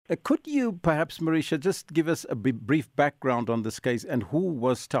Could you perhaps, Marisha, just give us a brief background on this case and who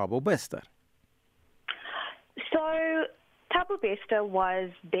was Thabo Bester? So Thabo Bester was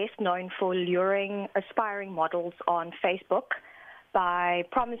best known for luring aspiring models on Facebook by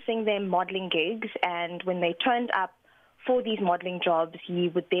promising them modeling gigs, and when they turned up for these modeling jobs, he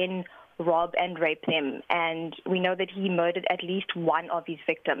would then rob and rape them. And we know that he murdered at least one of his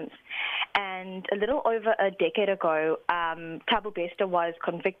victims. And a little over a decade ago, Thabo Bester was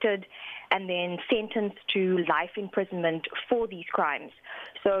convicted and then sentenced to life imprisonment for these crimes.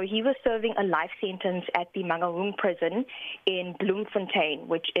 So he was serving a life sentence at the Mangaung prison in Bloemfontein,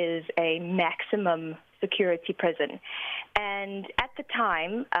 which is a maximum security prison. And at the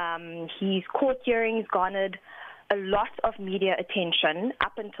time, his court hearings garnered a lot of media attention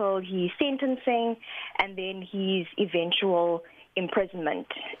up until his sentencing and then his eventual imprisonment.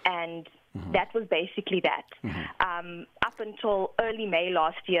 And that was basically that. Up until early May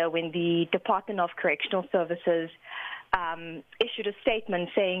last year, when the Department of Correctional Services issued a statement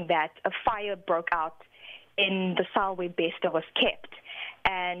saying that a fire broke out in the cell where Bester was kept,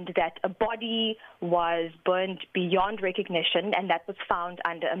 and that a body was burned beyond recognition, and that was found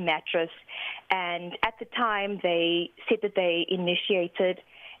under a mattress. And at the time, they said that they initiated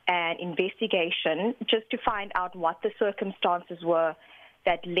an investigation just to find out what the circumstances were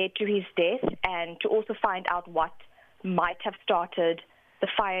that led to his death, and to also find out what might have started the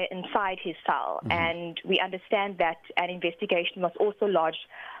fire inside his cell. And we understand that an investigation was also lodged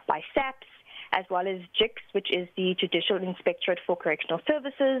by SAPS, as well as JICS, which is the Judicial Inspectorate for Correctional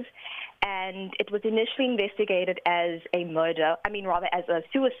Services. And it was initially investigated as a murder, as a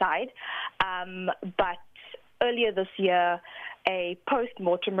suicide. But earlier this year, a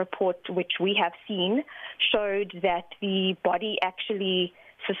post-mortem report, which we have seen, showed that the body actually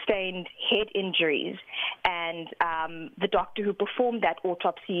sustained head injuries. And the doctor who performed that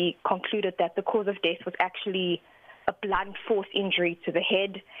autopsy concluded that the cause of death was actually a blunt force injury to the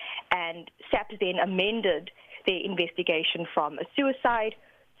head, and SAPS then amended their investigation from a suicide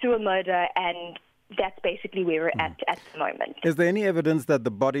to a murder, and that's basically where we're at the moment. Is there any evidence that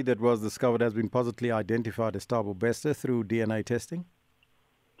the body that was discovered has been positively identified as Thabo Bester through DNA testing?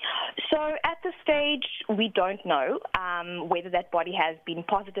 So at this stage, we don't know whether that body has been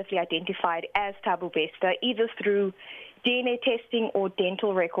positively identified as Thabo Bester, either through DNA testing or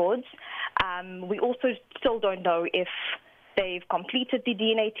dental records. We also still don't know if they've completed the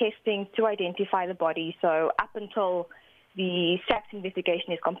DNA testing to identify the body. So up until the SAPS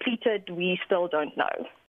investigation is completed, we still don't know.